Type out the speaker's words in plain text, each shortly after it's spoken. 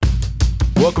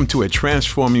Welcome to A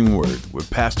Transforming Word with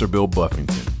Pastor Bill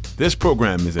Buffington. This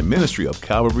program is a ministry of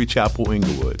Calvary Chapel,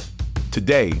 Inglewood.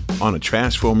 Today on A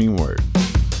Transforming Word.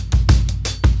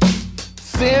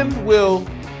 Sin will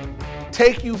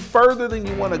take you further than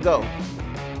you want to go,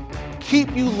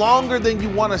 keep you longer than you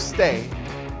want to stay,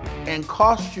 and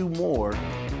cost you more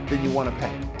than you want to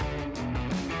pay.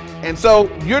 And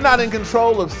so you're not in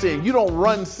control of sin. You don't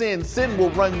run sin. Sin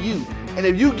will run you. And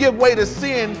if you give way to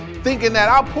sin, thinking that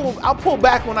I'll pull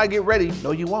back when I get ready,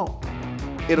 no, you won't.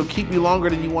 It'll keep you longer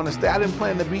than you want to stay. I didn't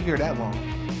plan to be here that long.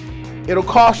 It'll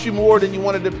cost you more than you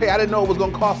wanted to pay. I didn't know it was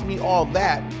going to cost me all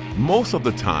that. Most of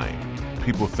the time,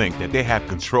 people think that they have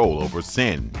control over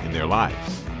sin in their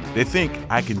lives. They think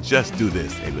I can just do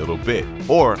this a little bit,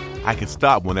 or I can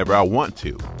stop whenever I want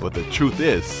to. But the truth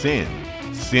is sin.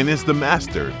 Sin is the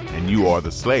master and you are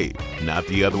the slave, not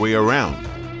the other way around.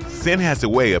 Sin has a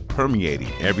way of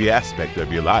permeating every aspect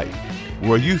of your life.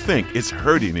 Where you think it's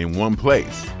hurting in one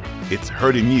place, it's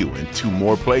hurting you in two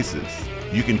more places.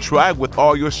 You can try with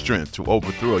all your strength to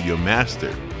overthrow your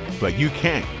master, but you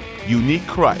can't. You need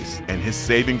Christ and his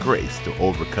saving grace to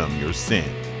overcome your sin.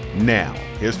 Now,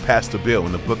 here's Pastor Bill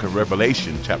in the book of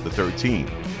Revelation, chapter 13,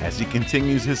 as he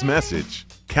continues his message,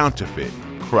 Counterfeit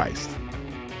Christ.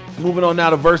 Moving on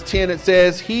now to verse 10, it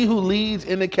says, "He who leads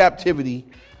into captivity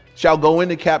shall go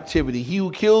into captivity. He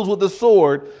who kills with the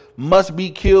sword must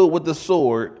be killed with the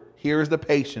sword. Here is the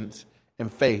patience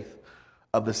and faith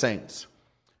of the saints."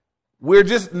 We're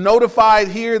just notified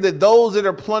here that those that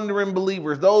are plundering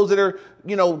believers, those that are,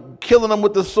 killing them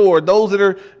with the sword, those that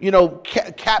are,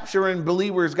 capturing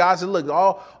believers, God said, look,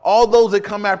 all those that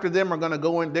come after them are going to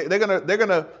go in. They're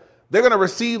going to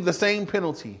receive the same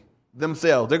penalty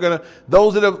themselves.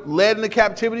 Those that have led into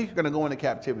captivity are going to go into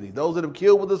captivity. Those that have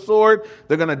killed with the sword,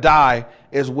 they're going to die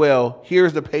as well.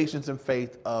 Here's the patience and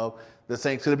faith of the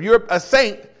saints. So if you're a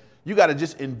saint, you got to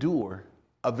just endure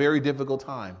a very difficult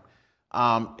time.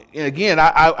 And again,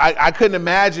 I couldn't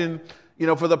imagine,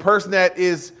 for the person that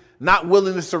is not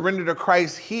willing to surrender to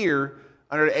Christ here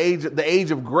under the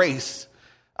age of grace,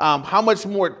 how much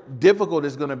more difficult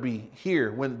it's going to be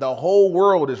here when the whole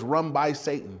world is run by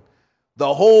Satan.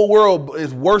 The whole world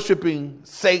is worshiping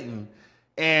Satan,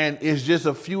 and it's just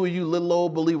a few of you little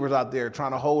old believers out there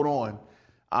trying to hold on.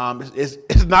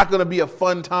 It's not going to be a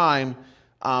fun time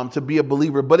to be a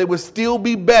believer, but it would still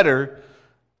be better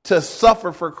to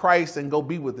suffer for Christ and go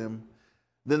be with him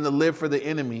than to live for the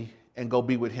enemy and go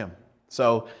be with him.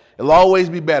 So it'll always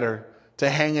be better to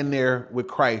hang in there with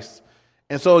Christ.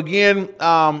 And so again,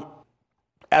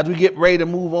 as we get ready to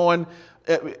move on,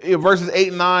 verses 8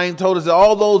 and 9 told us that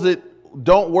all those that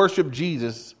don't worship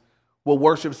Jesus will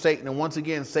worship Satan. And once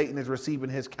again, Satan is receiving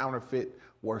his counterfeit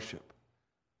worship.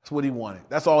 That's what he wanted.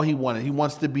 That's all he wanted. He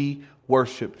wants to be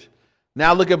worshiped.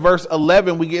 Now look at verse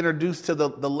 11. We get introduced to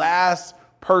the last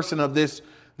person of this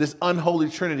unholy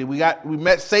trinity. We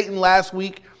met Satan last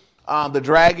week, the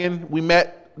dragon. We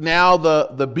met now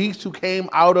the beast who came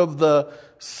out of the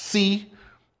sea,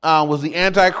 was the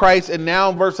Antichrist. And now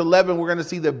in verse 11, we're going to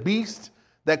see the beast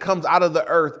that comes out of the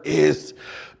earth is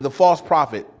the false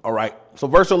prophet. All right. So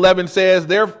verse 11 says,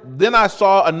 Then I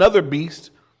saw another beast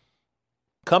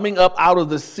coming up out of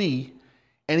the sea,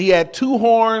 and he had two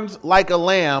horns like a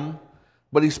lamb,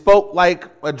 but he spoke like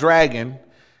a dragon.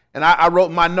 And I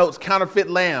wrote in my notes, counterfeit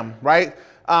lamb, right?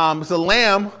 It's a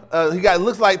lamb. It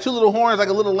looks like two little horns like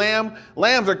a little lamb.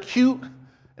 Lambs are cute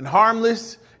and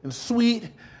harmless and sweet.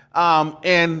 But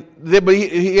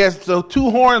he has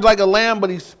two horns like a lamb, but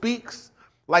he speaks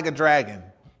like a dragon.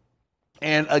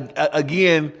 And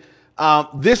again,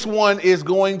 this one is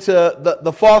going to,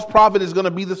 the false prophet is going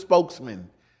to be the spokesman.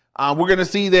 We're going to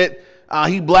see that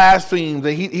he blasphemes,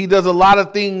 that he does a lot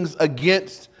of things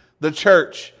against the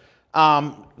church.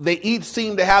 They each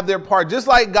seem to have their part, just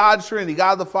like God's Trinity,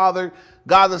 God the Father,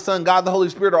 God the Son, God the Holy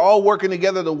Spirit are all working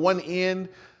together to one end.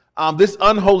 This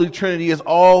unholy Trinity is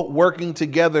all working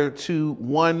together to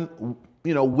one,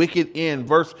 wicked end.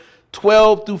 Verse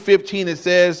 12 through 15, it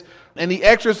says, "And he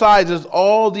exercises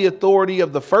all the authority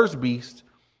of the first beast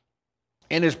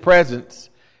in his presence,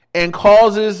 and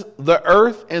causes the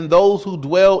earth and those who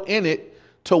dwell in it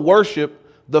to worship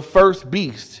the first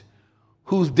beast,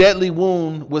 whose deadly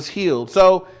wound was healed."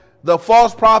 So the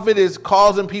false prophet is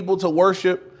causing people to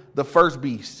worship the first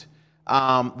beast,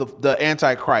 the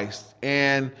Antichrist.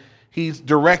 And he's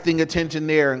directing attention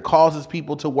there and causes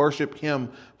people to worship him.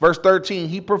 Verse 13,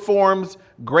 "He performs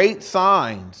great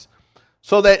signs,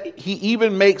 so that he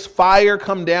even makes fire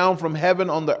come down from heaven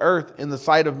on the earth in the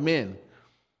sight of men.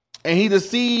 And he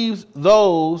deceives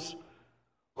those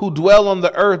who dwell on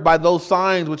the earth by those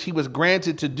signs which he was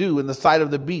granted to do in the sight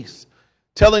of the beast,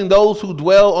 telling those who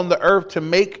dwell on the earth to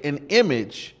make an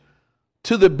image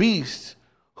to the beast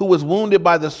who was wounded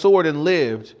by the sword and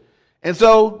lived. And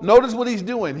so notice what he's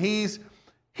doing. He's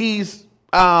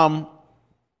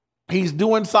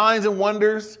doing signs and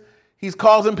wonders. He's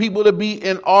causing people to be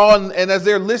in awe. And as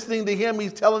they're listening to him,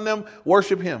 he's telling them,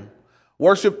 worship him.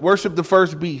 Worship the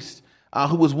first beast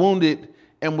who was wounded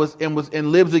and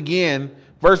lives again.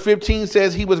 Verse 15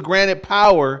 says he was granted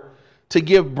power to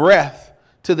give breath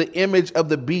to the image of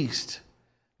the beast,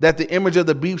 that the image of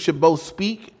the beast should both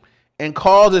speak and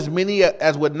cause as many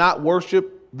as would not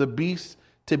worship the beast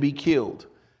to be killed.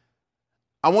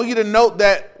 I want you to note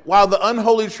that while the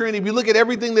unholy trinity, if you look at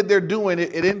everything that they're doing,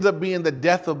 it ends up being the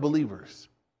death of believers.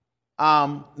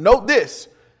 Note this.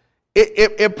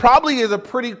 It probably is a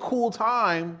pretty cool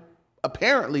time,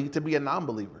 apparently, to be a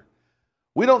non-believer.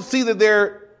 We don't see that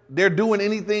they're doing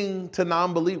anything to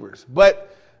non-believers,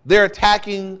 but they're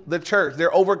attacking the church.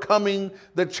 They're overcoming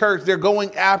the church. They're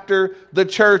going after the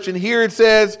church. And here it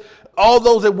says, all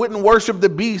those that wouldn't worship the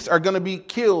beast are going to be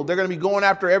killed. They're going to be going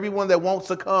after everyone that won't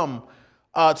succumb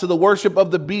to the worship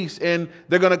of the beast. And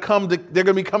they're going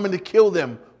to be coming to kill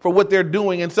them for what they're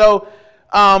doing. And so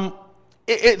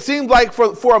it seems like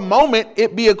for a moment,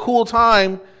 it'd be a cool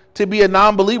time to be a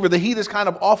non-believer. The heat is kind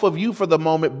of off of you for the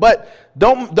moment, but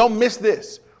don't miss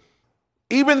this.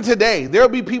 Even today, there'll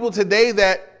be people today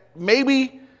that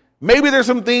maybe there's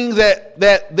some things that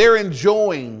they're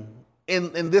enjoying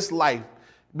in this life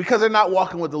because they're not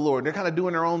walking with the Lord. They're kind of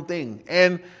doing their own thing.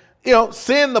 And,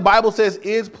 sin, the Bible says,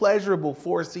 is pleasurable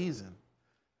for a season,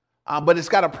 but it's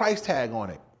got a price tag on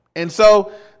it. And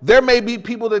so there may be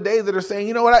people today that are saying,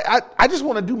 you know what, I just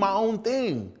want to do my own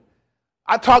thing.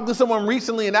 I talked to someone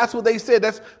recently, and that's what they said.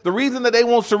 That's the reason that they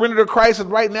won't surrender to Christ is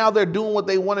right now they're doing what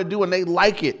they want to do, and they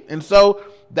like it. And so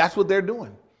that's what they're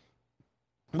doing.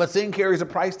 But sin carries a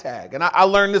price tag. And I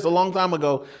learned this a long time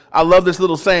ago. I love this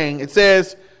little saying. It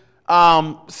says,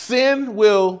 sin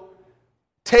will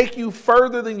take you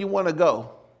further than you want to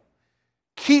go,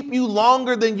 keep you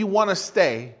longer than you want to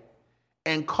stay,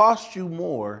 and cost you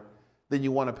more than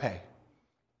you want to pay.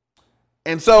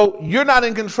 And so you're not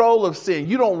in control of sin.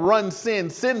 You don't run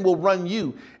sin. Sin will run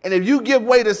you. And if you give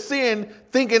way to sin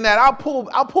thinking that I'll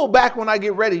pull back when I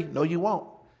get ready, no, you won't.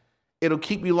 It'll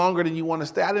keep you longer than you want to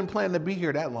stay. I didn't plan to be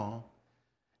here that long.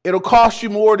 It'll cost you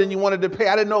more than you wanted to pay.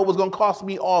 I didn't know it was going to cost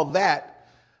me all that.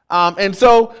 And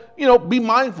so, be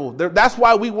mindful. That's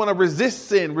why we want to resist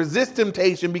sin, resist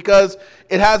temptation, because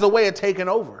it has a way of taking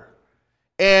over.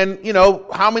 And,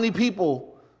 how many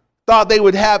people thought they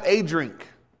would have a drink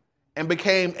and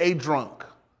became a drunk?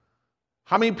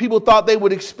 How many people thought they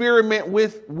would experiment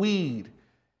with weed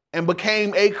and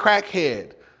became a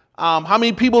crackhead? How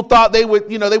many people thought they would,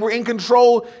 they were in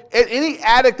control? Any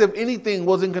addict of anything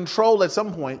was in control at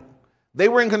some point. They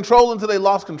were in control until they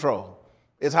lost control,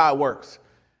 is how it works.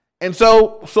 And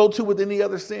so too with any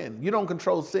other sin. You don't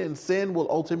control sin. Sin will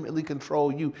ultimately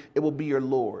control you. It will be your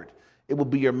Lord. It will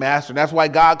be your master. And that's why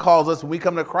God calls us, when we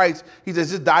come to Christ, he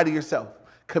says, just die to yourself.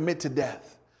 Commit to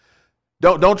death.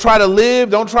 Don't try to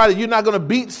live. You're not going to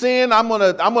beat sin. I'm going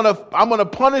to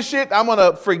punish it. I'm going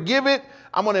to forgive it.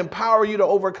 I'm going to empower you to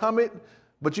overcome it,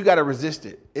 but you got to resist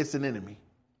it. It's an enemy,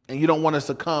 and you don't want to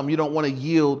succumb. You don't want to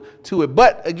yield to it.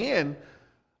 But again,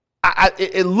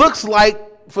 it looks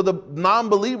like for the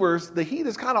non-believers, the heat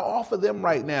is kind of off of them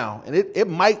right now, and it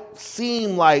might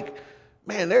seem like,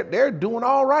 man, they're doing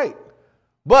all right,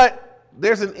 but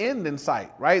there's an end in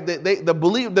sight, right?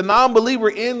 The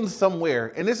non-believer ends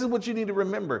somewhere, and this is what you need to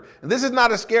remember. And this is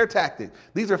not a scare tactic.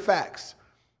 These are facts.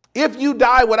 If you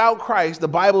die without Christ, the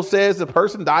Bible says the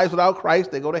person dies without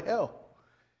Christ, they go to hell.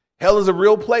 Hell is a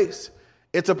real place.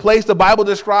 It's a place the Bible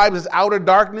describes as outer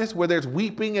darkness, where there's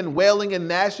weeping and wailing and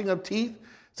gnashing of teeth.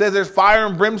 It says there's fire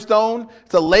and brimstone.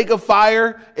 It's a lake of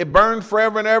fire. It burns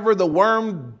forever and ever. The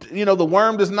worm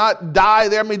does not die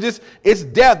there. It's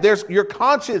death. There's your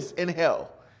conscience in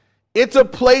hell. It's a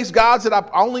place God said, I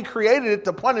only created it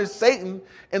to punish Satan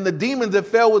and the demons that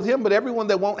fell with him, but everyone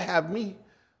that won't have me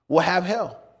will have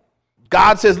hell.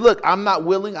 God says, look, I'm not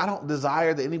willing. I don't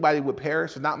desire that anybody would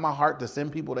perish. It's not my heart to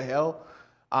send people to hell.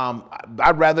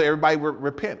 I'd rather everybody would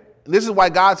repent. And this is why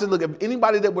God said, look, if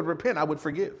anybody that would repent, I would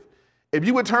forgive. If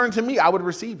you would turn to me, I would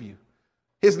receive you.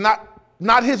 It's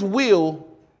not his will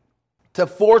to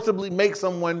forcibly make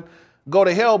someone go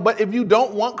to hell. But if you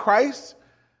don't want Christ,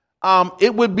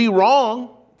 it would be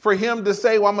wrong for him to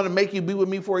say, well, I'm going to make you be with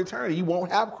me for eternity. You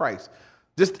won't have Christ.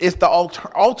 It's the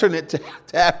alternate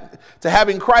to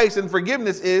having Christ, and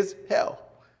forgiveness is hell.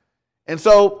 And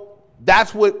so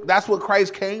that's what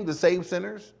Christ came to save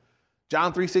sinners,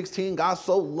 John 3:16, God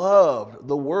so loved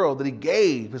the world that he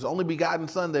gave his only begotten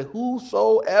son, that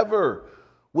whosoever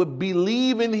would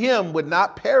believe in him would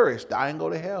not perish, die and go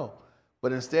to hell,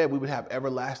 but instead we would have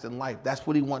everlasting life. That's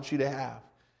what he wants you to have.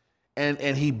 And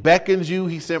he beckons you.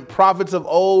 He sent prophets of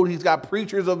old. He's got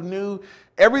preachers of new.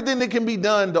 Everything that can be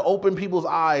done to open people's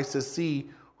eyes to see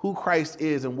who Christ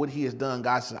is and what he has done.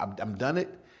 God says, I'm done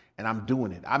it and I'm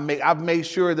doing it. I've made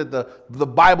sure that the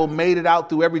Bible made it out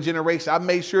through every generation. I've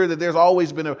made sure that there's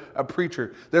always been a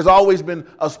preacher. There's always been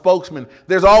a spokesman.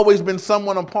 There's always been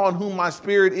someone upon whom my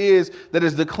spirit is that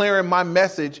is declaring my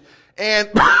message.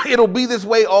 And it'll be this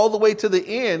way all the way to the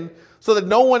end, so that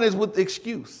no one is with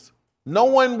excuse. No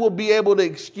one will be able to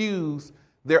excuse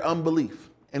their unbelief.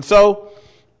 And so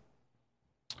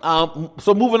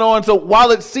moving on. So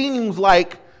while it seems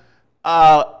like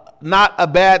not a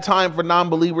bad time for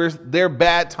non-believers, their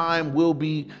bad time will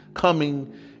be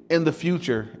coming in the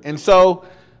future. And so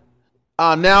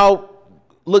now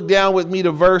look down with me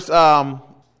to verse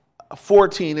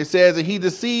 14. It says, and he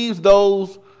deceives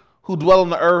those who dwell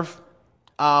on the earth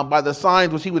by the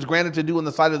signs which he was granted to do in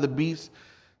the sight of the beast,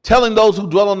 telling those who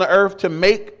dwell on the earth to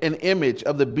make an image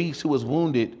of the beast who was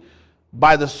wounded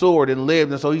by the sword and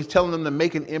lived. And so he's telling them to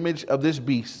make an image of this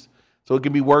beast so it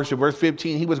can be worshipped. Verse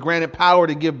 15, he was granted power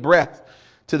to give breath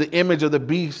to the image of the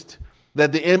beast,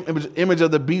 that the image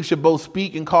of the beast should both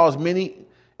speak and cause many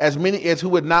as who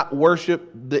would not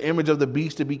worship the image of the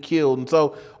beast to be killed. And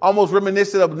so almost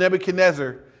reminiscent of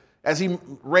Nebuchadnezzar, as he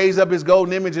raised up his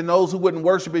golden image, and those who wouldn't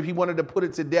worship it, he wanted to put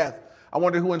it to death. I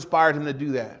wonder who inspired him to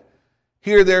do that.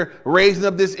 Here they're raising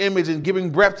up this image and giving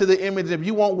breath to the image. If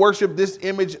you won't worship this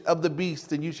image of the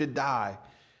beast, then you should die.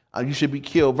 You should be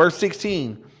killed. Verse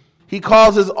 16, he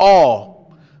causes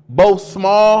all, both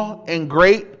small and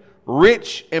great,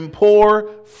 rich and poor,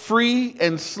 free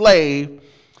and slave,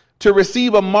 to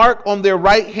receive a mark on their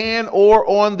right hand or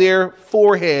on their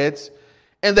foreheads,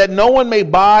 and that no one may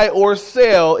buy or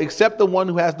sell except the one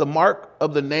who has the mark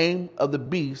of the name of the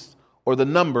beast or the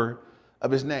number of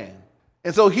his name.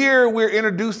 And so here we're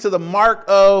introduced to the mark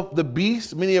of the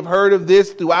beast. Many have heard of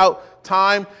this throughout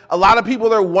time. A lot of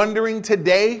people are wondering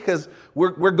today, because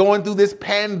we're going through this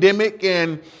pandemic,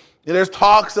 and there's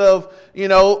talks of,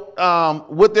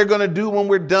 what they're going to do when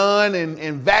we're done,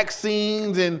 and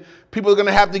vaccines, and people are going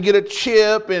to have to get a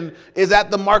chip, and is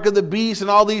that the mark of the beast, and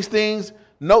all these things.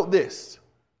 Note this.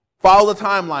 Follow the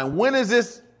timeline. When is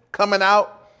this coming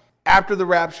out? After the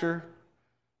rapture.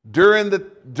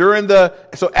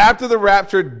 So after the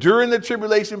rapture, during the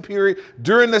tribulation period,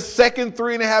 during the second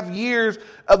 3.5 years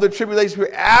of the tribulation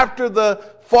period, after the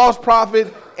false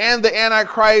prophet and the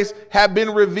Antichrist have been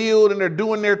revealed and they're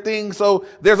doing their thing. So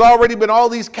there's already been all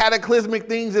these cataclysmic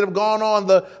things that have gone on,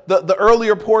 the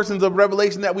earlier portions of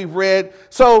Revelation that we've read.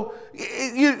 So,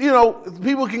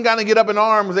 people can kind of get up in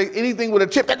arms. Anything with a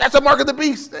chip, that's a mark of the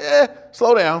beast.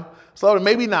 Slow down.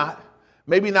 Maybe not.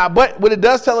 But what it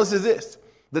does tell us is this.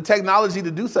 The technology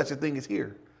to do such a thing is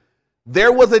here.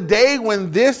 There was a day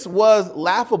when this was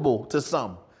laughable to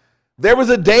some. There was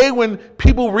a day when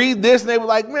people read this and they were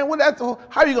like, man,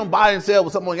 how are you going to buy and sell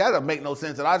with something like that? That doesn't make no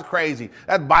sense. That's crazy.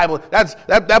 That Bible,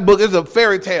 that book is a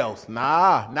fairy tales.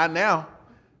 Nah, not now.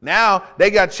 Now they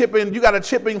got you got a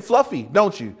chipping Fluffy,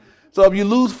 don't you? So if you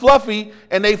lose Fluffy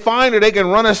and they find her, they can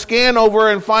run a scan over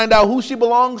her and find out who she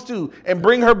belongs to and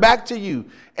bring her back to you.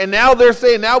 And now they're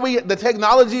saying the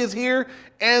technology is here,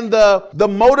 and the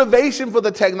motivation for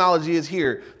the technology is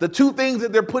here. The two things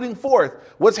that they're putting forth,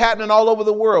 what's happening all over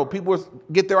the world. People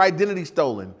get their identity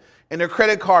stolen and their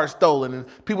credit card stolen, and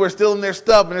people are stealing their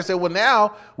stuff. And they say, well,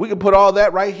 now we can put all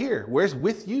that right here where it's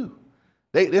with you.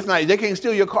 They can't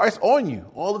steal your car. It's on you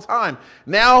all the time.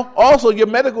 Now, also your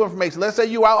medical information. Let's say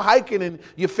you're out hiking and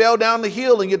you fell down the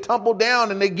hill and you tumbled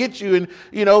down and they get you, and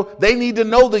they need to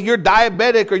know that you're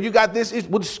diabetic or you got this.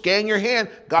 We'll scan your hand.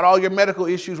 Got all your medical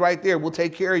issues right there. We'll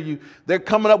take care of you. They're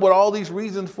coming up with all these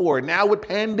reasons for it. Now with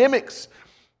pandemics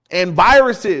and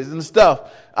viruses and stuff,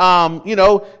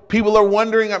 people are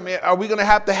wondering, are we going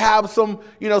to have some,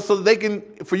 so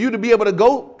that for you to be able to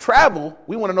go travel,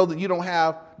 we want to know that you don't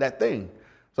have that thing.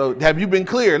 So have you been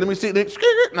clear? Let me see.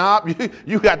 Nah,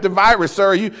 you got the virus,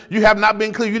 sir. You have not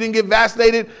been clear. You didn't get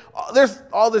vaccinated. There's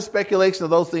all this speculation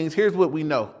of those things. Here's what we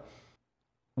know.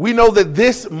 We know that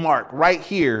this mark right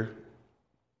here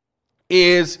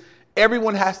is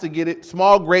everyone has to get it.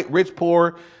 Small, great, rich,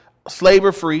 poor, slave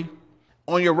or free,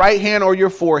 on your right hand or your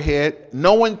forehead.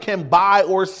 No one can buy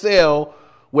or sell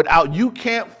without. You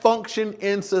can't function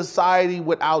in society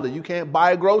without it. You can't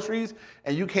buy groceries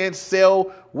and you can't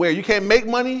sell where. You can't make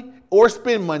money or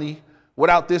spend money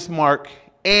without this mark.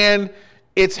 And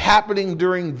it's happening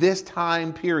during this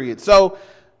time period. So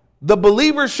The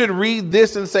believer should read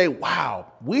this and say, wow,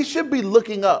 we should be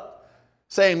looking up,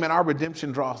 saying, man, our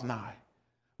redemption draws nigh.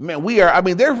 Man,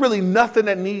 there's really nothing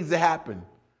that needs to happen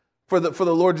for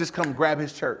the Lord to just come grab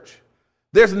his church.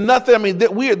 There's nothing,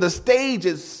 the stage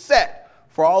is set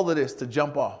for all of this to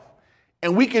jump off.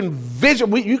 And we can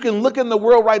you can look in the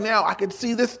world right now. I can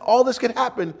see this, all this could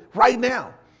happen right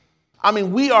now.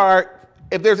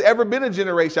 If there's ever been a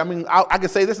generation, I can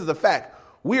say this is a fact.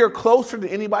 We are closer to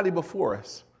anybody before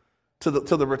us to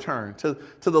the return, to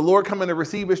the Lord coming to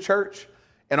receive his church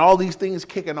and all these things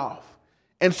kicking off.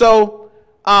 And so,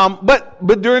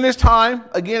 but during this time,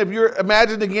 again,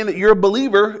 imagine again that you're a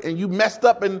believer and you messed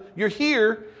up and you're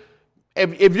here,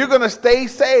 if you're going to stay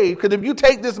saved, because if you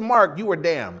take this mark, you are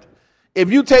damned. If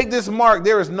you take this mark,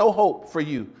 there is no hope for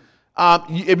you.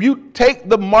 If you take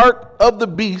the mark of the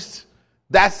beast,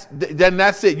 that's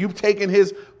it. You've taken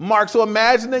his mark. So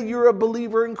imagine that you're a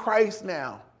believer in Christ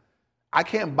now. I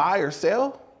can't buy or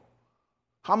sell.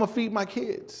 How am I gonna feed my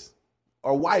kids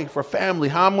or wife or family?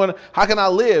 How can I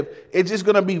live? It's just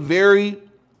gonna be here's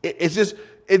the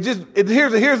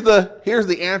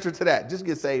answer to that. Just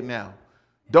get saved now.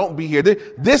 Don't be here.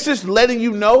 This is letting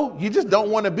you know you just don't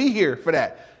want to be here for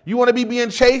that. You want to be being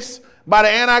chased by the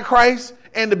Antichrist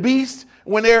and the beast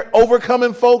when they're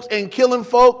overcoming folks and killing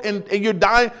folk and you're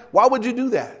dying. Why would you do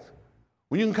that?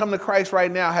 When you can come to Christ right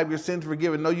now, have your sins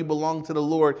forgiven, know you belong to the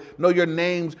Lord, know your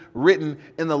name's written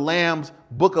in the Lamb's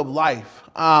book of life,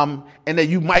 and that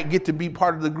you might get to be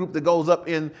part of the group that goes up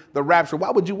in the rapture.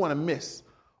 Why would you want to miss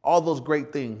all those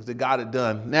great things that God had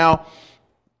done? Now,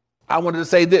 I wanted to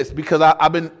say this because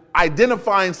I've been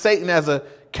identifying Satan as a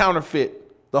counterfeit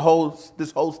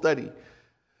this whole study.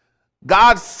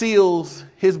 God seals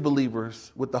his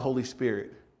believers with the Holy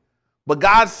Spirit. But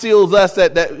God seals us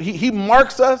that he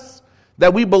marks us,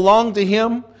 that we belong to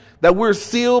him, that we're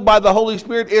sealed by the Holy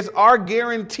Spirit. It's our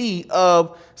guarantee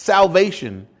of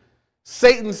salvation.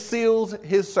 Satan seals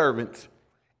his servants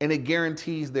and it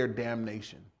guarantees their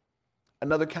damnation.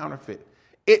 Another counterfeit.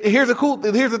 Here's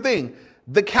the thing.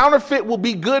 The counterfeit will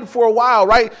be good for a while,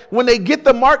 right? When they get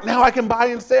the mark, now I can buy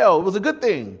and sell. It was a good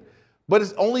thing, but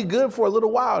it's only good for a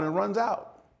little while and it runs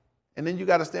out. And then you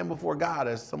got to stand before God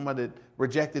as someone that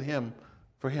rejected him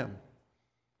for him.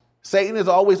 Satan is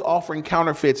always offering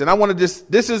counterfeits. And I want to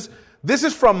this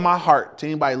is from my heart to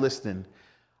anybody listening.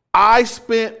 I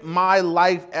spent my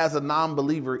life as a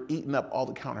non-believer eating up all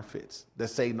the counterfeits that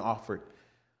Satan offered.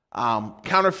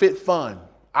 Counterfeit fun.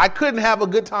 I couldn't have a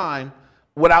good time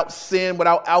without sin,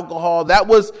 without alcohol. That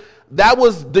was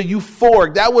the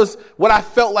euphoric. That was what I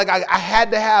felt like I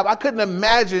had to have. I couldn't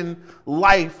imagine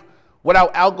life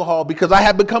without alcohol because I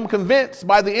had become convinced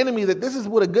by the enemy that this is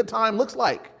what a good time looks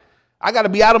like. I got to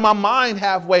be out of my mind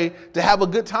halfway to have a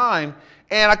good time.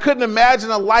 And I couldn't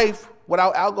imagine a life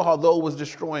without alcohol, though it was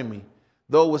destroying me,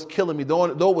 though it was killing me, though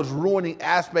it was ruining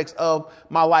aspects of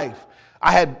my life.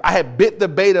 I had bit the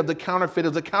bait of the counterfeit. It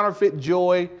was a counterfeit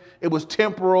joy. It was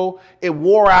temporal. It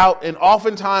wore out. And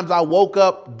oftentimes I woke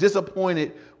up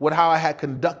disappointed with how I had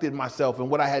conducted myself and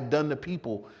what I had done to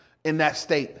people in that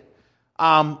state.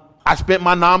 I spent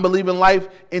my non-believing life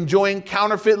enjoying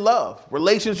counterfeit love.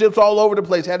 Relationships all over the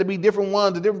place. Had to be different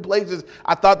ones in different places.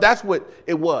 I thought that's what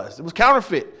it was. It was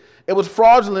counterfeit. It was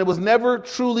fraudulent. It was never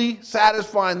truly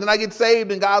satisfying. Then I get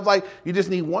saved and God's like, you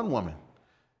just need one woman.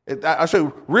 I'll show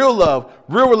you real love,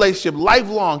 real relationship,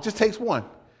 lifelong, just takes one.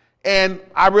 And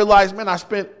I realized, man, I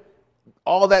spent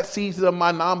all that season of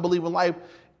my non-believing life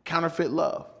counterfeit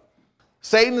love.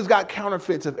 Satan has got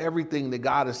counterfeits of everything that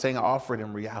God is saying offered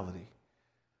in reality.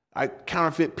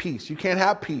 Counterfeit peace. You can't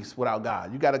have peace without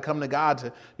God. You got to come to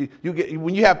God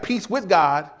when you have peace with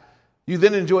God, you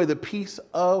then enjoy the peace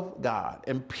of God.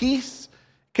 And peace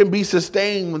can be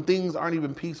sustained when things aren't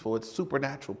even peaceful. It's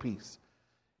supernatural peace.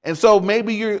 And so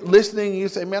maybe you're listening and you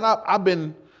say, man, I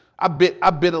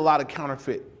bit a lot of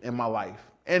counterfeit in my life.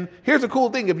 And here's the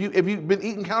cool thing. If you've been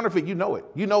eating counterfeit, you know it.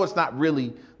 You know it's not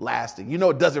really lasting. You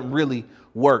know it doesn't really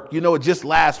work. You know it just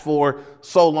lasts for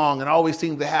so long and always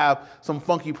seems to have some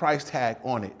funky price tag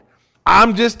on it.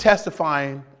 I'm just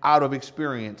testifying out of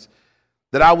experience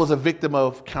that I was a victim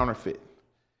of counterfeit.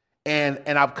 And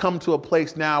I've come to a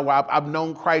place now where I've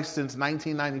known Christ since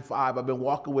 1995. I've been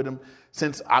walking with him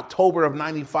since October of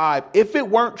 95. If it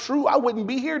weren't true, I wouldn't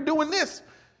be here doing this.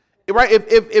 Right?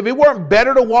 If it weren't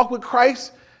better to walk with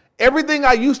Christ, everything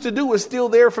I used to do is still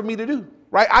there for me to do.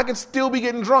 Right? I could still be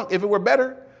getting drunk if it were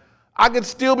better. I could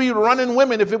still be running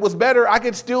women if it was better. I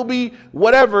could still be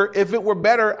whatever if it were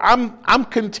better. I'm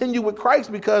continued with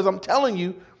Christ because I'm telling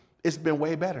you, it's been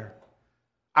way better.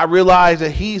 I realize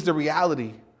that he's the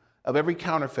reality of every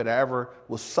counterfeit I ever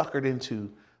was suckered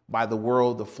into by the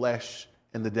world, the flesh,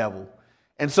 and the devil.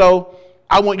 And so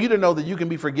I want you to know that you can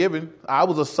be forgiven. I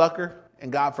was a sucker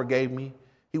and God forgave me.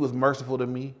 He was merciful to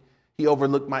me. He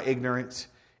overlooked my ignorance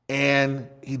and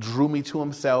he drew me to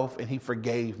himself and he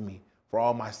forgave me for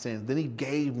all my sins. Then he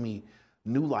gave me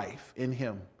new life in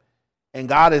him. And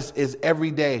God is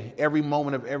every day, every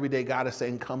moment of every day, God is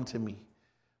saying, come to me.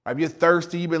 If you're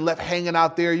thirsty, you've been left hanging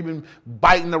out there, you've been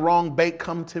biting the wrong bait,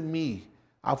 come to me.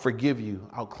 I'll forgive you.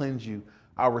 I'll cleanse you.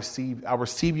 I'll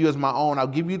receive you as my own. I'll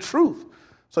give you truth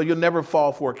so you'll never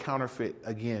fall for a counterfeit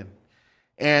again.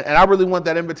 And I really want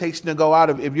that invitation to go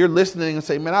out. If you're listening and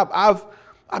say, man,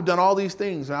 I've done all these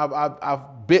things. And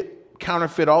I've bit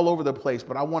counterfeit all over the place,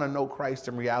 but I want to know Christ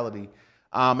in reality.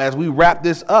 As we wrap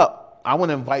this up, I want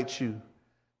to invite you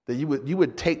that you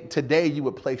would take today, you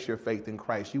would place your faith in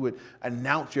Christ. You would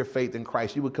announce your faith in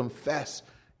Christ. You would confess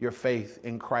your faith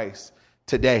in Christ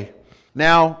today.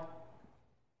 Now,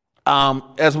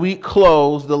 as we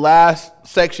close the last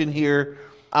section here,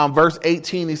 verse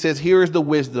 18, he says, here's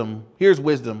wisdom.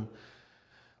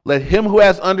 Let him who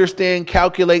has understanding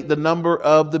calculate the number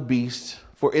of the beast,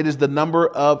 for it is the number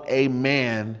of a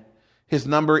man. His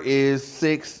number is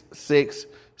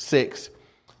 666.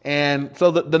 And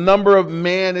so the number of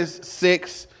man is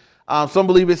 6. Some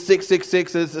believe it's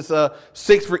 666. It's a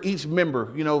 6 for each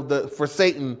member. You know, for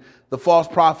Satan, the false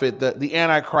prophet, the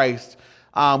Antichrist.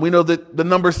 We know that the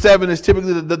number 7 is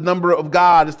typically the number of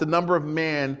God. It's the number of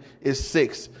man is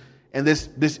 6. And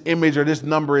this image or this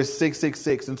number is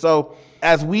 666. And so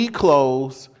as we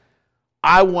close,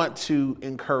 I want to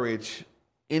encourage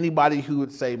anybody who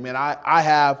would say, man,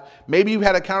 maybe you've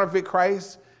had a counterfeit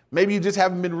Christ. Maybe you just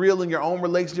haven't been real in your own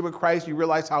relationship with Christ. You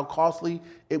realize how costly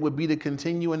it would be to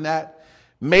continue in that.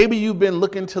 Maybe you've been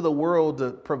looking to the world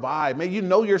to provide. Maybe you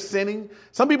know you're sinning.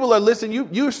 Some people are listening.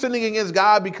 You're sinning against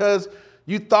God because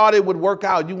you thought it would work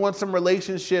out. You want some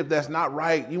relationship that's not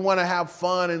right. You want to have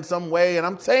fun in some way. And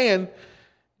I'm saying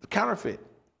the counterfeit.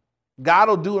 God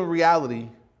will do in reality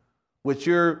what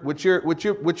you're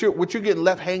getting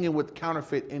left hanging with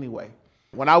counterfeit anyway.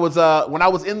 When I was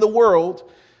in the world,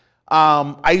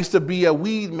 I used to be a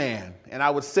weed man and I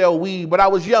would sell weed, but I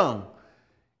was young.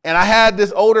 And I had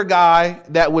this older guy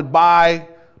that would buy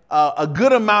a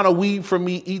good amount of weed from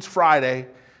me each Friday.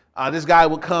 This guy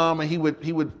would come and he would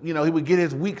get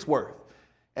his week's worth.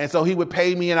 And so he would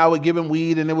pay me and I would give him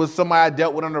weed, and it was somebody I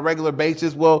dealt with on a regular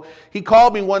basis. Well, he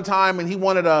called me one time and he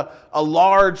wanted a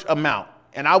large amount,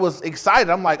 and I was excited.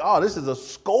 I'm like, oh, this is a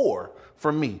score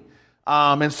for me.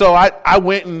 And so I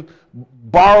went and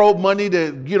borrowed money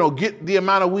to, get the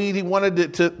amount of weed he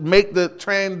wanted to make the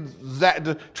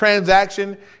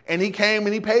transaction. And he came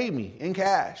and he paid me in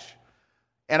cash.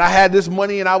 And I had this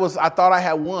money and I thought I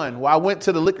had won. Well, I went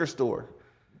to the liquor store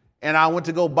and I went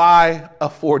to go buy a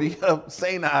 40 of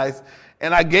St. Ives,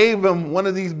 and I gave them one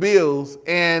of these bills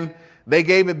and they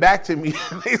gave it back to me.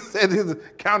 They said it's a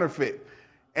counterfeit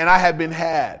and I had been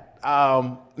had.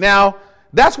 Now,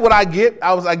 that's what I get.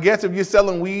 I guess if you're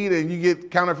selling weed and you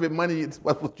get counterfeit money, it's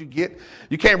what you get.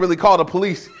 You can't really call the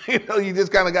police. You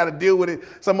just kind of got to deal with it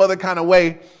some other kind of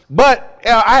way. But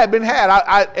I had been had.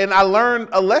 I learned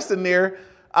a lesson there.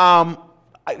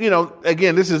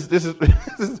 Again, this is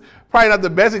probably not the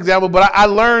best example, but I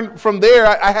learned from there.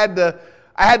 I had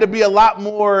to be a lot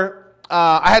more.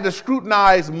 I had to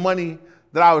scrutinize money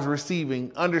that I was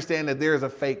receiving, understand that there is a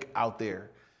fake out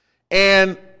there,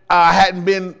 and I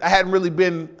hadn't really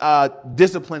been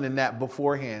disciplined in that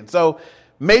beforehand. So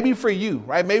maybe for you,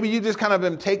 right? Maybe you just kind of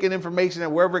been taking information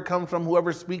and wherever it comes from,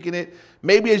 whoever's speaking it.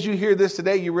 Maybe as you hear this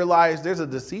today, you realize there's a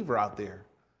deceiver out there.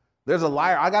 There's a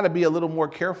liar. I got to be a little more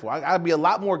careful. I got to be a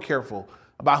lot more careful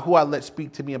about who I let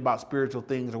speak to me about spiritual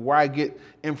things or where I get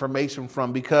information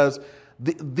from, because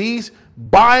these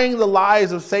buying the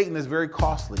lies of Satan is very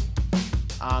costly.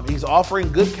 He's offering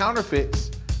good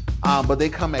counterfeits, but they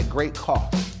come at great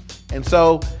cost. And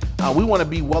so we want to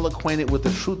be well acquainted with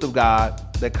the truth of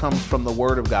God that comes from the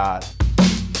Word of God.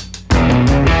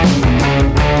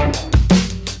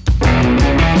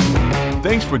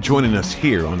 Thanks for joining us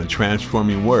here on the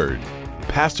Transforming Word.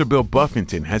 Pastor Bill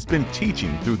Buffington has been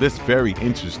teaching through this very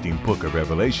interesting book of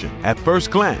Revelation. At first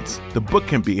glance, the book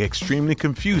can be extremely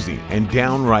confusing and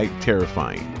downright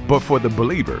terrifying. But for the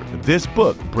believer, this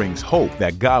book brings hope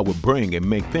that God will bring and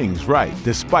make things right,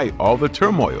 despite all the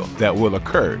turmoil that will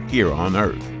occur here on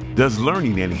earth. Does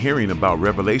learning and hearing about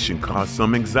Revelation cause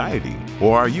some anxiety?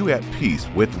 Or are you at peace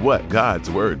with what God's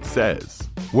Word says?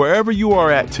 Wherever you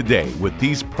are at today with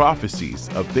these prophecies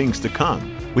of things to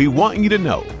come, we want you to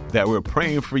know that we're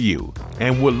praying for you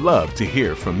and would love to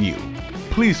hear from you.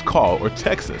 Please call or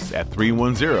text us at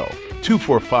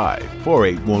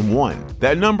 310-245-4811.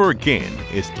 That number again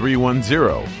is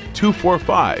 310-245-4811.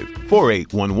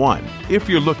 245-4811. If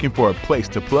you're looking for a place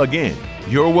to plug in,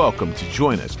 you're welcome to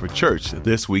join us for church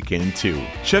this weekend too.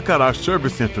 Check out our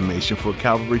service information for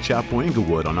Calvary Chapel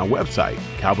Inglewood on our website,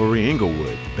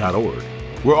 calvaryinglewood.org.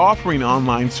 We're offering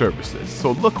online services,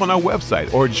 so look on our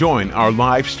website or join our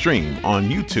live stream on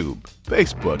YouTube,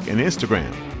 Facebook, and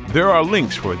Instagram. There are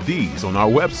links for these on our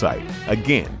website.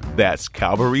 Again, that's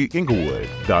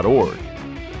calvaryinglewood.org.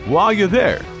 While you're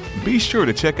there, be sure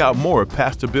to check out more of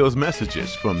Pastor Bill's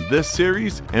messages from this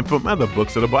series and from other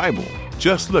books of the Bible.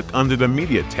 Just look under the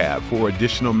Media tab for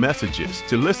additional messages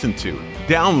to listen to,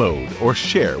 download, or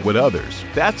share with others.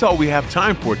 That's all we have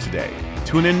time for today.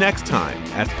 Tune in next time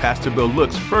as Pastor Bill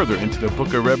looks further into the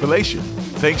book of Revelation.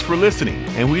 Thanks for listening,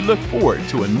 and we look forward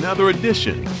to another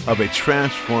edition of A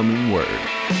Transforming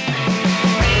Word.